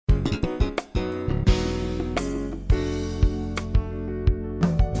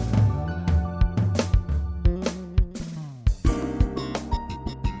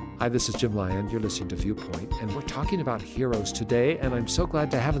Hi, this is Jim Lyon. You're listening to Viewpoint, and we're talking about heroes today, and I'm so glad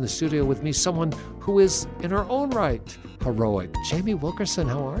to have in the studio with me someone who is, in her own right, heroic. Jamie Wilkerson,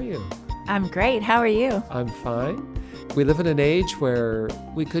 how are you? I'm great. How are you? I'm fine. We live in an age where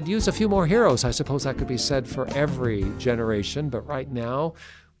we could use a few more heroes. I suppose that could be said for every generation, but right now,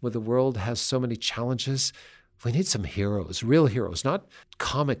 where the world has so many challenges, we need some heroes, real heroes, not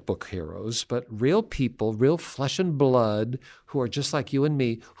comic book heroes, but real people, real flesh and blood, who are just like you and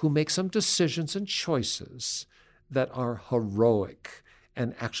me, who make some decisions and choices that are heroic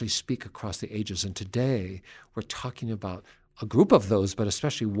and actually speak across the ages. And today, we're talking about a group of those, but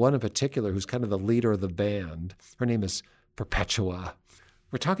especially one in particular who's kind of the leader of the band. Her name is Perpetua.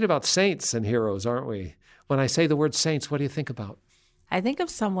 We're talking about saints and heroes, aren't we? When I say the word saints, what do you think about? I think of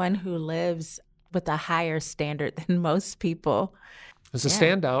someone who lives with a higher standard than most people. It's a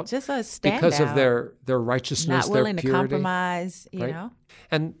standout. Just a standout. Because of their righteousness, not willing their to purity. compromise, you right? know?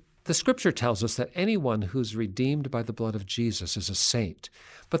 And the scripture tells us that anyone who's redeemed by the blood of Jesus is a saint.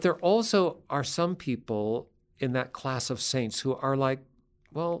 But there also are some people in that class of saints who are like,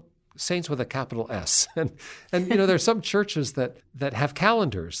 well, saints with a capital S. And you know, there's some churches that have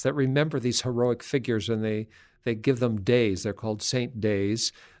calendars that remember these heroic figures, and they give them days. They're called saint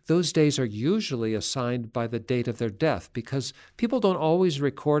days. Those days are usually assigned by the date of their death, because people don't always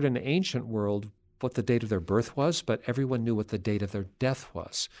record in the ancient world what the date of their birth was, but everyone knew what the date of their death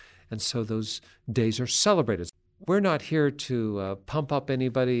was. And so those days are celebrated. We're not here to pump up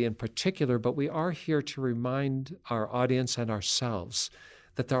anybody in particular, but we are here to remind our audience and ourselves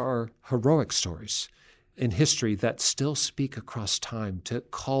that there are heroic stories in history that still speak across time to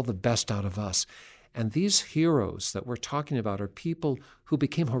call the best out of us. And these heroes that we're talking about are people who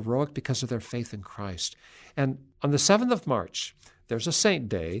became heroic because of their faith in Christ. And on the 7th of March, there's a saint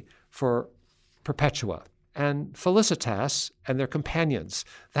day for Perpetua and Felicitas and their companions.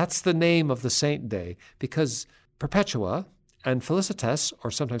 That's the name of the saint day, because Perpetua and Felicitas,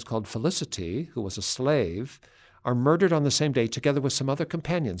 or sometimes called Felicity, who was a slave, are murdered on the same day together with some other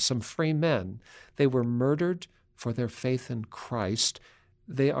companions, some free men. They were murdered for their faith in Christ.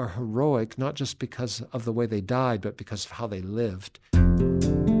 They are heroic not just because of the way they died, but because of how they lived.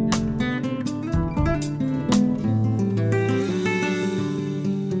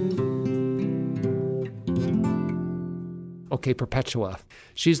 Okay, Perpetua.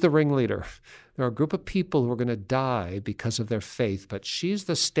 She's the ringleader. There are a group of people who are going to die because of their faith, but she's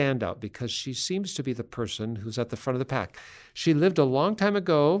the standout because she seems to be the person who's at the front of the pack. She lived a long time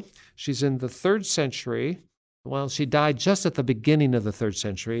ago. She's in the 3rd century. Well, she died just at the beginning of the 3rd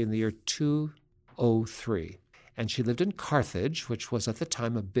century in the year 203. And she lived in Carthage, which was at the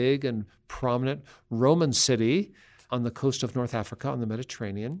time a big and prominent Roman city on the coast of North Africa on the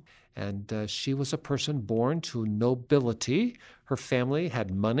Mediterranean. And she was a person born to nobility. Her family had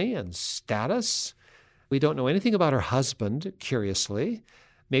money and status. We don't know anything about her husband, curiously.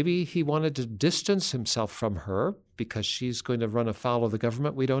 Maybe he wanted to distance himself from her because she's going to run afoul of the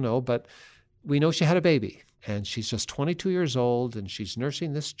government. We don't know, but we know she had a baby. And she's just 22 years old, and she's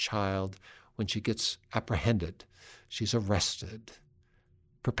nursing this child when she gets apprehended. She's arrested.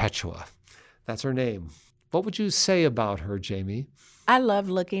 Perpetua. That's her name. What would you say about her, Jamie? I love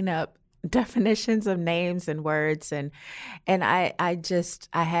looking up definitions of names and words, and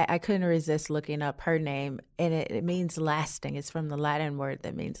I couldn't resist looking up her name, and it means lasting. It's from the Latin word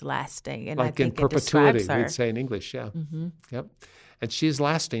that means lasting, and like I think in perpetuity, it describes her. we'd say in English, yeah. Mm-hmm. Yep. And she's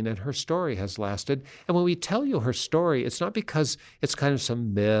lasting, and her story has lasted. And when we tell you her story, it's not because it's kind of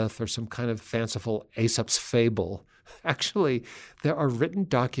some myth or some kind of fanciful Aesop's fable. Actually, there are written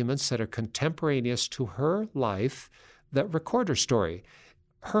documents that are contemporaneous to her life that record her story.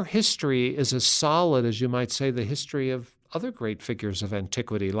 Her history is as solid as you might say the history of other great figures of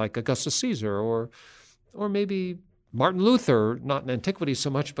antiquity, like Augustus Caesar or maybe Martin Luther, not in antiquity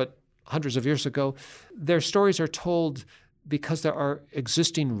so much, but hundreds of years ago. Their stories are told because there are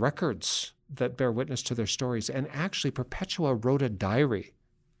existing records that bear witness to their stories. And actually, Perpetua wrote a diary.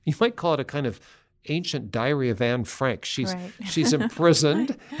 You might call it a kind of ancient diary of Anne Frank. She's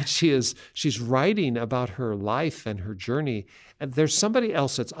imprisoned, and she's writing about her life and her journey. And there's somebody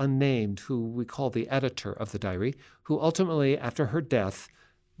else that's unnamed who we call the editor of the diary, who ultimately, after her death,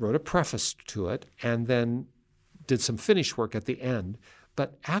 wrote a preface to it and then did some finish work at the end.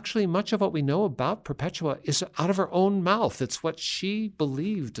 But actually, much of what we know about Perpetua is out of her own mouth. It's what she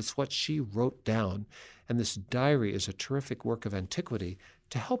believed. It's what she wrote down. And this diary is a terrific work of antiquity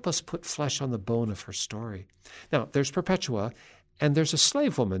to help us put flesh on the bone of her story. Now, there's Perpetua, and there's a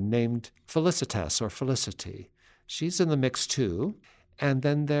slave woman named Felicitas or Felicity. She's in the mix too. And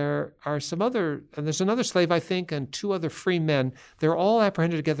then there's another slave, I think, and 2 other free men. They're all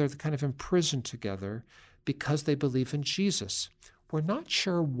apprehended together, kind of imprisoned together because they believe in Jesus. We're not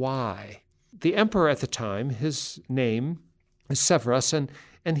sure why. The emperor at the time, his name is Severus,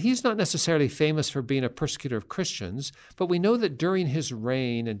 and he's not necessarily famous for being a persecutor of Christians, but we know that during his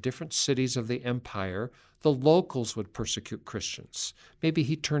reign in different cities of the empire, the locals would persecute Christians. Maybe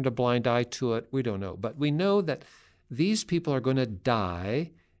he turned a blind eye to it. We don't know. But we know that these people are going to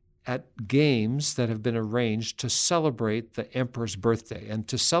die at games that have been arranged to celebrate the emperor's birthday. And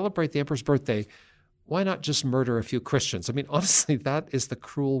to celebrate the emperor's birthday, why not just murder a few Christians? I mean, honestly, that is the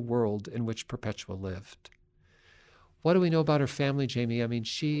cruel world in which Perpetua lived. What do we know about her family, Jamie? I mean,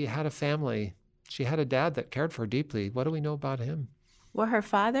 she had a family. She had a dad that cared for her deeply. What do we know about him? Well, her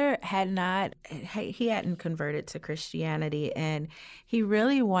father he hadn't converted to Christianity, and he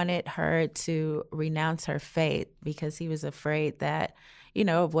really wanted her to renounce her faith because he was afraid that,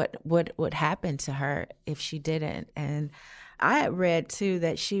 of what would happen to her if she didn't. And I had read too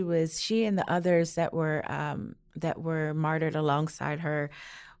that she and the others that were martyred alongside her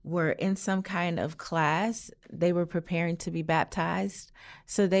were in some kind of class. They were preparing to be baptized.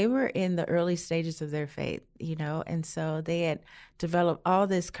 So they were in the early stages of their faith, and so they had developed all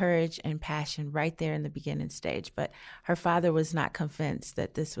this courage and passion right there in the beginning stage. But her father was not convinced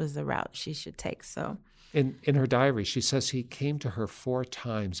that this was the route she should take. So in her diary, she says he came to her 4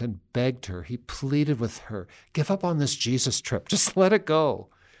 times and begged her. He pleaded with her, give up on this Jesus trip. Just let it go.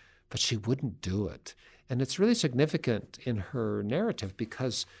 But she wouldn't do it. And it's really significant in her narrative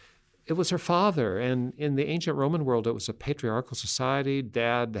because it was her father. And in the ancient Roman world, it was a patriarchal society.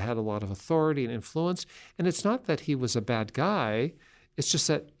 Dad had a lot of authority and influence. And it's not that he was a bad guy. It's just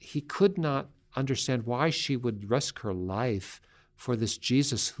that he could not understand why she would risk her life for this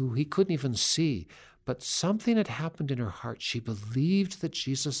Jesus who he couldn't even see. But something had happened in her heart. She believed that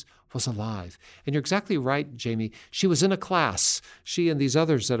Jesus was alive. And you're exactly right, Jamie. She was in a class. She and these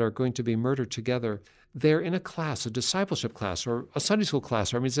others that are going to be murdered together, they're in a class, a discipleship class or a Sunday school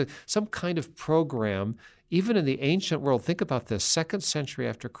class, or it's some kind of program. Even in the ancient world, think about this, 2nd century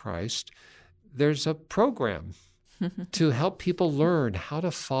after Christ, there's a program to help people learn how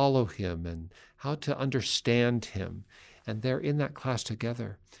to follow him and how to understand him. And they're in that class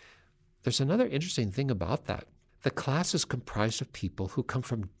together. There's another interesting thing about that. The class is comprised of people who come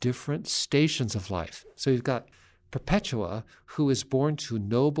from different stations of life. So you've got Perpetua, who is born to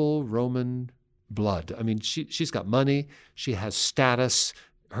noble Roman blood. I mean, she's got money, she has status,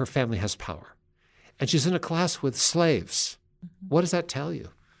 her family has power. And she's in a class with slaves. What does that tell you?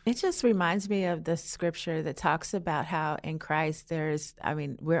 It just reminds me of the scripture that talks about how in Christ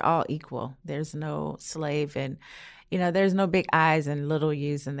we're all equal. There's no slave and, there's no big I's and little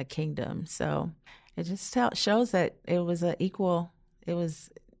U's in the kingdom. So it just shows that there was equality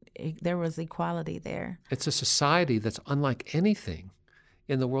there. It's a society that's unlike anything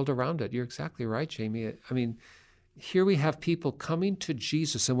in the world around it. You're exactly right, Jamie. I mean, here we have people coming to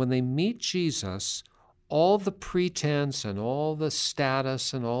Jesus, and when they meet Jesus, all the pretense and all the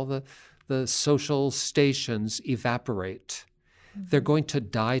status and all the social stations evaporate. Mm-hmm. They're going to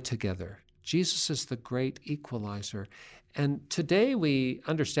die together. Jesus is the great equalizer. And today we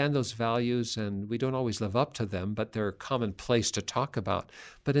understand those values and we don't always live up to them, but they're commonplace to talk about.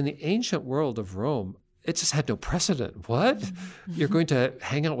 But in the ancient world of Rome, it just had no precedent. What? Mm-hmm. You're going to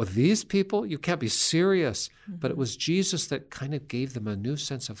hang out with these people? You can't be serious. Mm-hmm. But it was Jesus that kind of gave them a new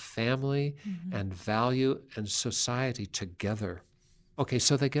sense of family and value and society together. Okay,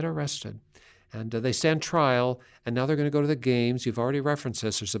 so they get arrested and they stand trial, and now they're going to go to the games. You've already referenced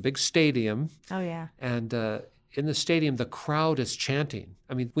this. There's a big stadium. Oh, yeah. And in the stadium, the crowd is chanting.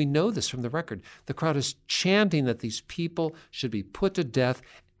 I mean, we know this from the record. The crowd is chanting that these people should be put to death,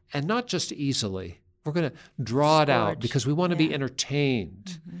 and not just easily. We're going to draw it out because we want to be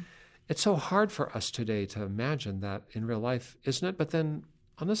entertained. Mm-hmm. It's so hard for us today to imagine that in real life, isn't it? But then,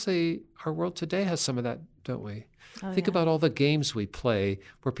 honestly, our world today has some of that, don't we? Think about all the games we play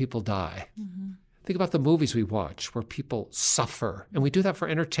where people die. Mm-hmm. Think about the movies we watch where people suffer. And we do that for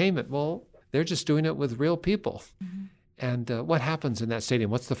entertainment. Well, they're just doing it with real people. Mm-hmm. And what happens in that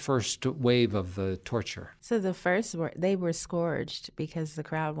stadium? What's the first wave of the torture? So they were scourged because the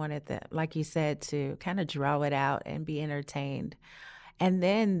crowd wanted like you said, to kind of draw it out and be entertained. And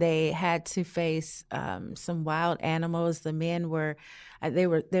then they had to face some wild animals. The men were, there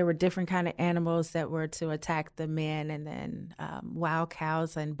were different kind of animals that were to attack the men, and then wild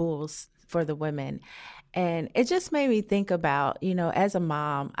cows and bulls for the women. And it just made me think about, as a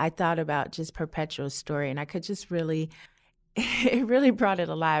mom, I thought about just Perpetua's story, and I could just really It really brought it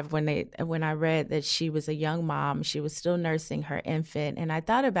alive when I read that she was a young mom. She was still nursing her infant, and I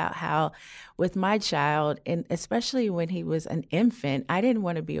thought about how, with my child, and especially when he was an infant, I didn't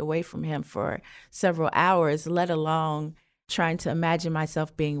want to be away from him for several hours, let alone trying to imagine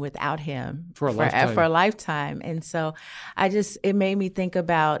myself being without him For a lifetime. For a lifetime. And so, it made me think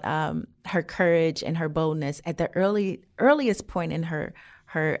about her courage and her boldness at the earliest point in her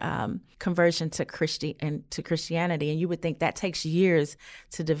conversion to Christianity. And you would think that takes years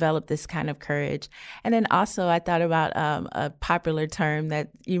to develop this kind of courage. And then also I thought about a popular term that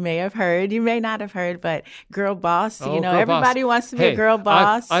you may have heard, you may not have heard, but girl boss. Oh, girl everybody boss. wants to be a girl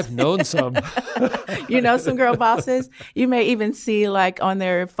boss. I've known some. You know some girl bosses. You may even see like on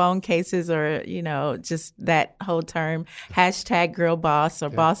their phone cases or, just that whole term, #girl boss or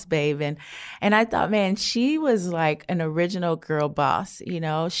boss babe. And I thought, man, she was like an original girl boss.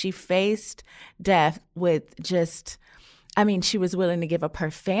 She faced death with she was willing to give up her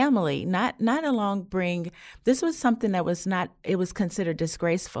family, not along this was something that was not, it was considered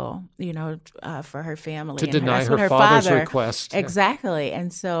disgraceful, for her family. To deny her father's request. Exactly. Yeah.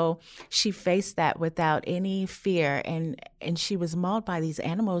 And so she faced that without any fear, and she was mauled by these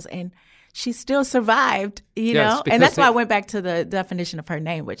animals, and she still survived, Yes, and that's why I went back to the definition of her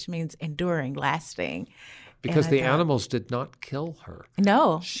name, which means enduring, lasting. Because the animals did not kill her.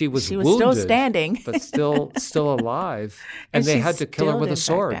 No, she was wounded, still standing, but still alive. And they had to kill her with a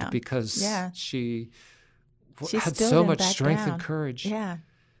sword because she had so much strength and courage. Yeah,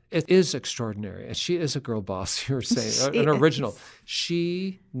 it is extraordinary. And she is a girl boss. You're saying an original.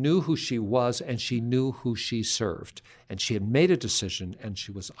 She knew who she was, and she knew who she served, and she had made a decision, and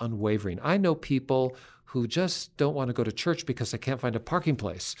she was unwavering. I know people who just don't want to go to church because they can't find a parking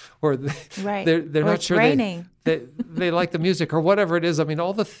place, or they're not sure they like the music, or whatever it is. I mean,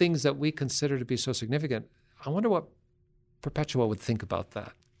 all the things that we consider to be so significant. I wonder what Perpetua would think about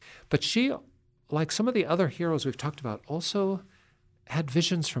that. But she, like some of the other heroes we've talked about, also had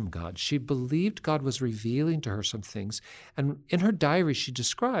visions from God. She believed God was revealing to her some things. And in her diary, she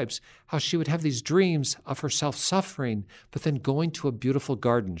describes how she would have these dreams of herself suffering, but then going to a beautiful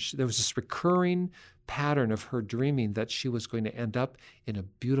garden. There was this recurring pattern of her dreaming that she was going to end up in a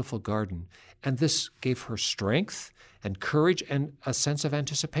beautiful garden. And this gave her strength and courage and a sense of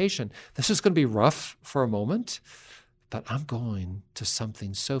anticipation. This is going to be rough for a moment, but I'm going to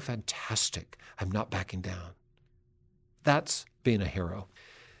something so fantastic. I'm not backing down. That's being a hero.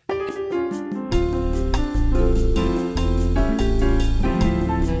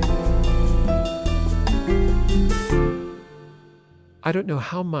 I don't know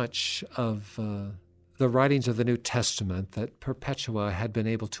how much of the writings of the New Testament that Perpetua had been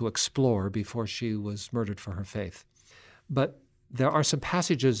able to explore before she was murdered for her faith. But there are some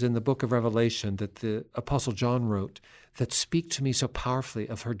passages in the book of Revelation that the Apostle John wrote that speak to me so powerfully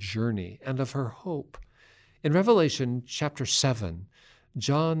of her journey and of her hope. In Revelation chapter 7,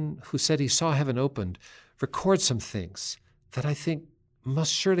 John, who said he saw heaven opened, records some things that I think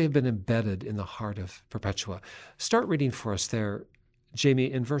must surely have been embedded in the heart of Perpetua. Start reading for us there,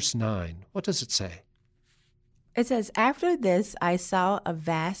 Jamie, in verse 9. What does it say? It says, "After this I saw a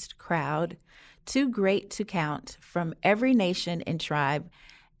vast crowd, too great to count, from every nation and tribe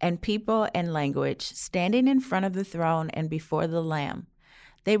and people and language, standing in front of the throne and before the Lamb.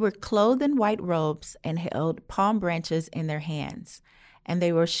 They were clothed in white robes and held palm branches in their hands, and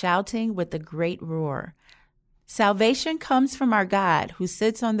they were shouting with a great roar, 'Salvation comes from our God who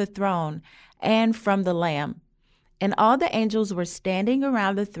sits on the throne and from the Lamb.' And all the angels were standing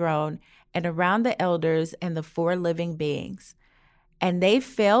around the throne and around the elders and the 4 living beings. And they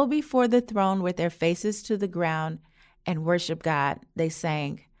fell before the throne with their faces to the ground and worshiped God. They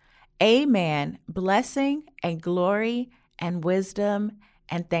sang, 'Amen, blessing and glory and wisdom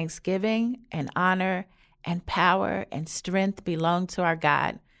and thanksgiving and honor and power and strength belong to our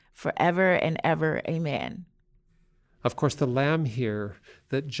God forever and ever. Amen.'" Of course, the Lamb here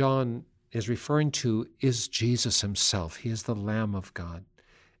that John is referring to is Jesus himself. He is the Lamb of God.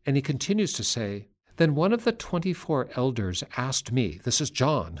 And he continues to say, "Then one of the 24 elders asked me," this is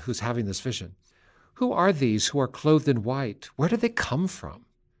John who's having this vision, "Who are these who are clothed in white? Where do they come from?"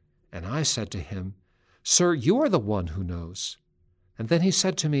 And I said to him, "Sir, you are the one who knows." And then he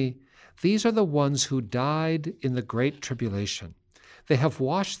said to me, "These are the ones who died in the great tribulation. They have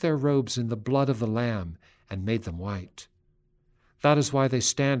washed their robes in the blood of the Lamb and made them white. That is why they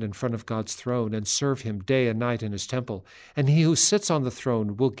stand in front of God's throne and serve him day and night in his temple. And he who sits on the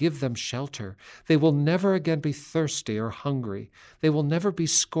throne will give them shelter. They will never again be thirsty or hungry. They will never be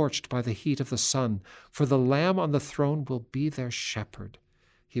scorched by the heat of the sun, for the Lamb on the throne will be their shepherd.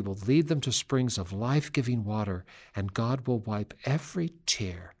 He will lead them to springs of life-giving water, and God will wipe every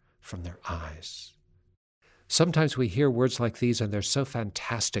tear from their eyes. Sometimes we hear words like these, and they're so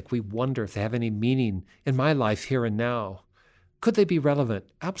fantastic, we wonder if they have any meaning in my life here and now. Could they be relevant?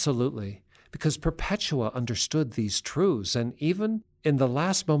 Absolutely, because Perpetua understood these truths, and even in the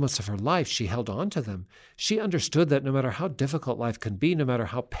last moments of her life, she held on to them. She understood that no matter how difficult life can be, no matter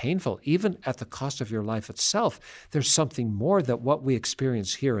how painful, even at the cost of your life itself, there's something more, that what we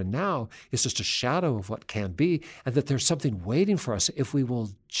experience here and now is just a shadow of what can be, and that there's something waiting for us if we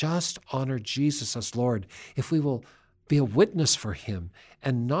will just honor Jesus as Lord, if we will be a witness for him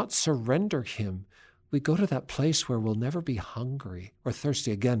and not surrender him. We go to that place where we'll never be hungry or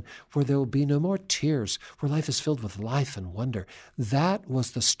thirsty again, where there will be no more tears, where life is filled with life and wonder. That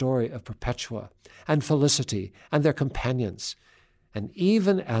was the story of Perpetua and Felicity and their companions. And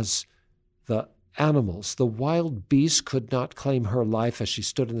even as the animals, the wild beasts, could not claim her life as she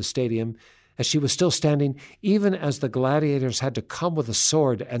stood in the stadium, as she was still standing, even as the gladiators had to come with a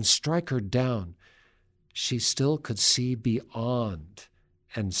sword and strike her down, she still could see beyond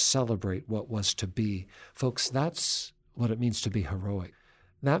and celebrate what was to be. Folks, that's what it means to be heroic.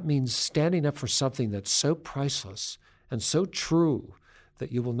 That means standing up for something that's so priceless and so true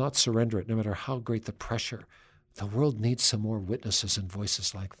that you will not surrender it, no matter how great the pressure. The world needs some more witnesses and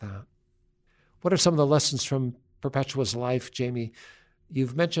voices like that. What are some of the lessons from Perpetua's life, Jamie?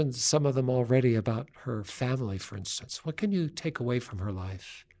 You've mentioned some of them already about her family, for instance. What can you take away from her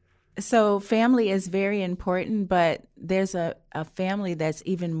life? So family is very important, but there's a family that's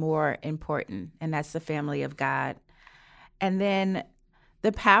even more important, and that's the family of God. And then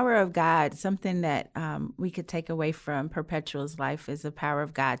the power of God, something that we could take away from Perpetua's life, is the power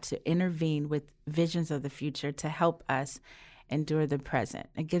of God to intervene with visions of the future to help us endure the present.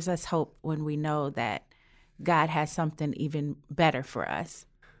 It gives us hope when we know that God has something even better for us.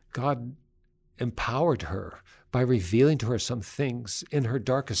 God empowered her by revealing to her some things in her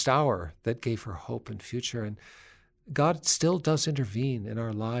darkest hour that gave her hope and future. And God still does intervene in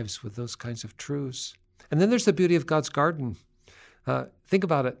our lives with those kinds of truths. And then there's the beauty of God's garden. Think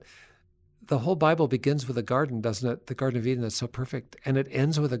about it. The whole Bible begins with a garden, doesn't it? The Garden of Eden, that's so perfect. And it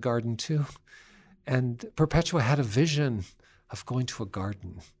ends with a garden too. And Perpetua had a vision of going to a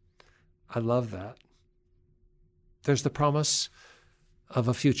garden. I love that. There's the promise of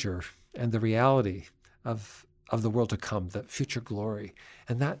a future and the reality of the world to come, that future glory.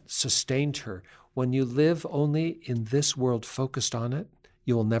 And that sustained her. When you live only in this world focused on it,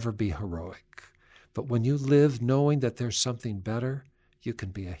 you will never be heroic. But when you live knowing that there's something better, you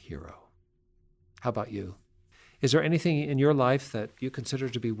can be a hero. How about you? Is there anything in your life that you consider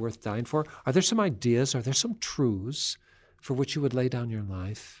to be worth dying for? Are there some ideas? Are there some truths for which you would lay down your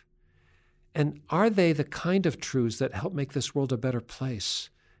life? And are they the kind of truths that help make this world a better place,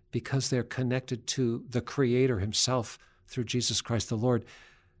 because they're connected to the Creator himself through Jesus Christ the Lord?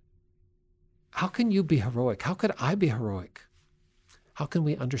 How can you be heroic? How could I be heroic? How can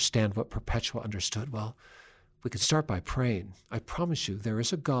we understand what Perpetua understood? Well, we can start by praying. I promise you, there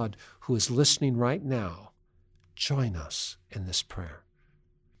is a God who is listening right now. Join us in this prayer.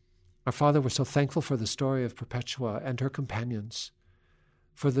 Our Father, we're so thankful for the story of Perpetua and her companions,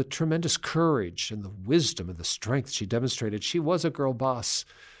 for the tremendous courage and the wisdom and the strength she demonstrated. She was a girl boss.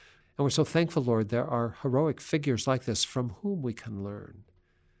 And we're so thankful, Lord, there are heroic figures like this from whom we can learn.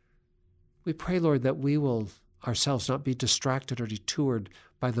 We pray, Lord, that we will ourselves not be distracted or detoured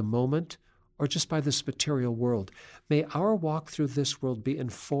by the moment or just by this material world. May our walk through this world be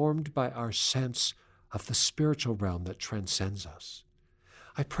informed by our sense of the spiritual realm that transcends us.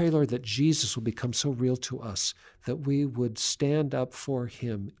 I pray, Lord, that Jesus will become so real to us that we would stand up for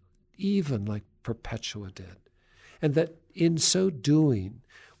him, even like Perpetua did, and that in so doing,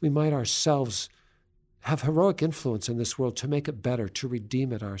 we might ourselves have heroic influence in this world to make it better, to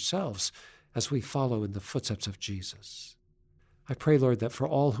redeem it ourselves as we follow in the footsteps of Jesus. I pray, Lord, that for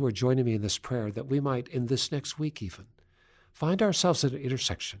all who are joining me in this prayer, that we might, in this next week even, find ourselves at an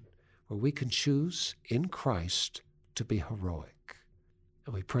intersection where we can choose in Christ to be heroic.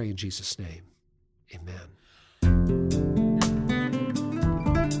 And we pray in Jesus' name, amen.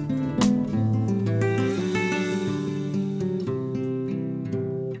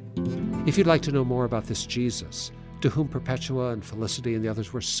 If you'd like to know more about this Jesus, to whom Perpetua and Felicity and the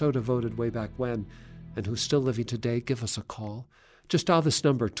others were so devoted way back when, and who's still living today, give us a call. Just dial this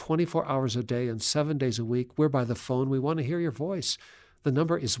number 24 hours a day and 7 days a week. We're by the phone. We want to hear your voice. The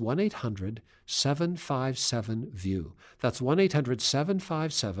number is 1-800-757-VIEW. That's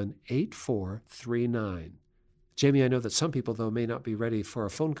 1-800-757-8439. Jamie, I know that some people, though, may not be ready for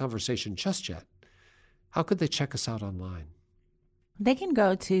a phone conversation just yet. How could they check us out online? They can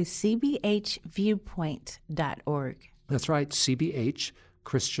go to cbhviewpoint.org. That's right, CBH,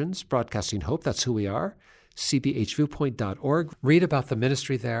 Christians Broadcasting Hope. That's who we are, cbhviewpoint.org. Read about the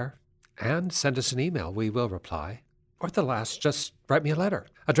ministry there and send us an email. We will reply. Or at the last, just write me a letter.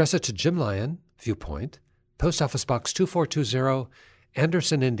 Address it to Jim Lyon, Viewpoint, Post Office Box 2420,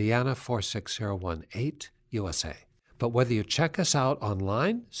 Anderson, Indiana 46018, USA. But whether you check us out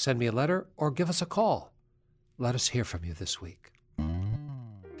online, send me a letter, or give us a call, let us hear from you this week.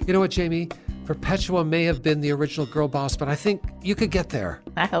 You know what, Jamie? Perpetua may have been the original girl boss, but I think you could get there.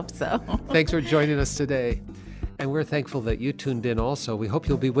 I hope so. Thanks for joining us today. And we're thankful that you tuned in also. We hope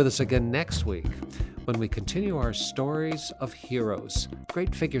you'll be with us again next week when we continue our stories of heroes,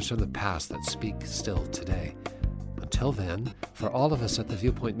 great figures from the past that speak still today. Until then, for all of us at the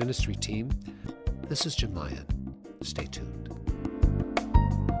Viewpoint Ministry team, this is Jim Lyon. Stay tuned.